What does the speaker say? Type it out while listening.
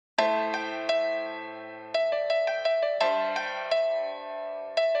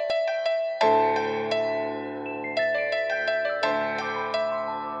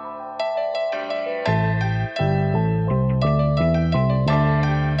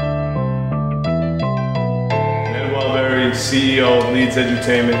CEO of Leedz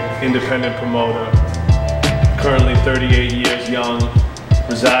Edutainment, independent promoter, currently 38 years young,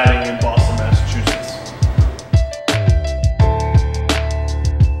 residing in Boston, Massachusetts.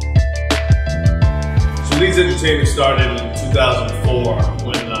 So Leedz Edutainment started in 2004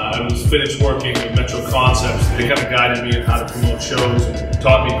 when I was finished working with Metro Concepts. They kind of guided me on how to promote shows and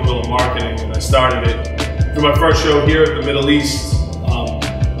taught me guerrilla marketing, and I started it through my first show here at the Middle East.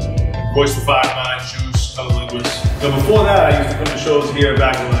 Voice for 5'9", Juice, Cunninlynguists. But before that, I used to come to shows here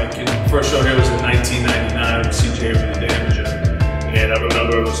back in the first show here was in 1999 with CJ with the Damager. And I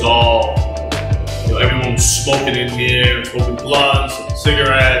remember it was all, everyone was smoking in here, smoking blunts and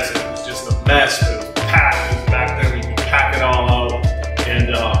cigarettes, and it was just a mess. But it was packed. Back then, we could pack it all out. And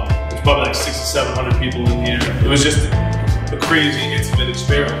there's probably like 600 or 700 people in here. It was just a crazy, intimate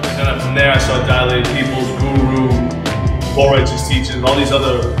experience. And then from there, I saw Dilated Peoples, Guru, Orrick Just Teaching, all these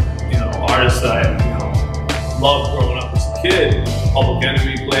other artists that I loved growing up as a kid. Public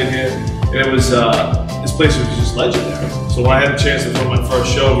Enemy played here, and it was this place was just legendary. So when I had a chance to throw my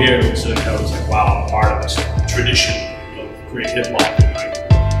first show here, it was I was like, wow, I'm part of this tradition of great hip hop. And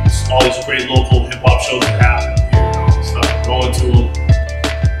all these great local hip hop shows that happen here, and stuff. Going to them.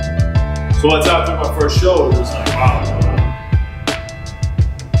 So once after my first show, it was like, wow.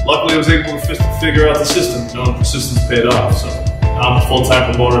 Luckily, I was able to figure out the system. Persistence paid off. So I'm a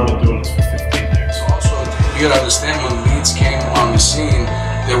full-time promoter. I've been doing this for 15 years. Also, you gotta understand, when Leedz came on the scene,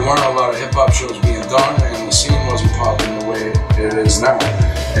 there weren't a lot of hip-hop shows being done, and the scene wasn't popping the way it is now.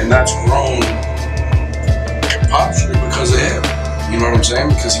 And that's grown partially because of him. You know what I'm saying?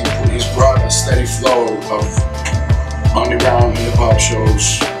 Because he's brought a steady flow of underground hip-hop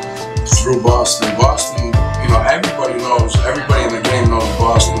shows through Boston. Boston, everybody knows, everybody in the game knows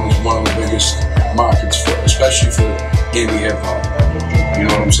Boston is one of the biggest markets, especially for indie hip-hop. You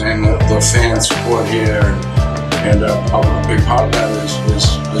know what I'm saying? The fan support here, and a big part of that is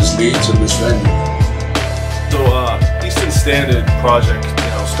Leedz and this venue. So Eastern Standard project,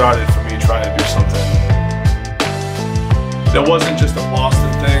 started for me trying to do something that wasn't just a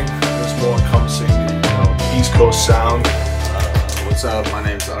Boston thing. It was more encompassing the East Coast sound. What's up? My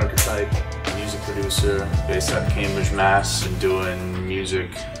name's Archetype, music producer based out of Cambridge, Mass, and doing music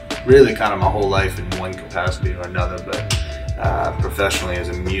really kind of my whole life in one capacity or another, but professionally as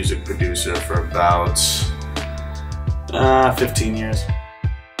a music producer for about 15 years.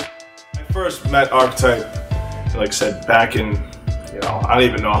 I first met Archetype, like I said, back in, I don't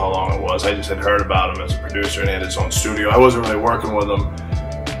even know how long it was. I just had heard about him as a producer, and he had his own studio. I wasn't really working with him.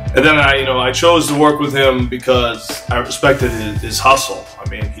 And then I chose to work with him because I respected his hustle. I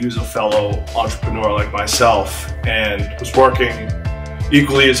mean, he was a fellow entrepreneur like myself and was working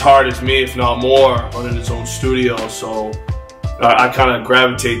equally as hard as me, if not more, running his own studio. So I kind of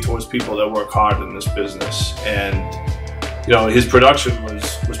gravitate towards people that work hard in this business. And his production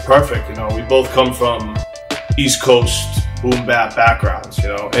was perfect. We both come from East Coast boom bap backgrounds,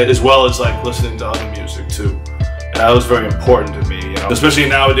 as well as like listening to other music too. And that was very important to me, especially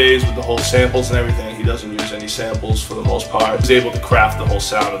nowadays with the whole samples and everything. He doesn't use any samples for the most part. He was able to craft the whole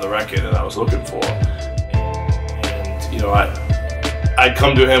sound of the record that I was looking for. And I'd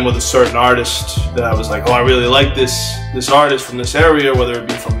come to him with a certain artist that I was like, oh, I really like this artist from this area, whether it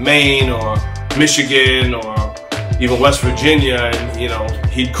be from Maine or Michigan or even West Virginia, and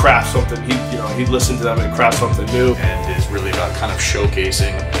he'd craft something. He'd listen to them and craft something new. And it's really about kind of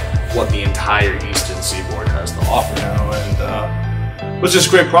showcasing what the entire Eastern Seaboard has to offer. And it was just a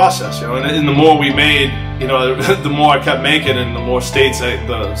great process, And the more we made, the more I kept making, and the more states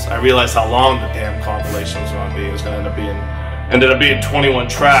I realized how long the damn compilation was going to be. It was going to ended up being 21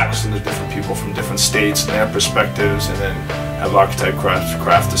 tracks, and there's different people from different states and their perspectives, and then have Archetype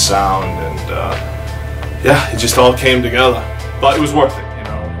craft the sound, and yeah, it just all came together. But it was worth it, and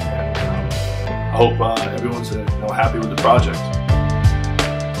I hope everyone's happy with the project.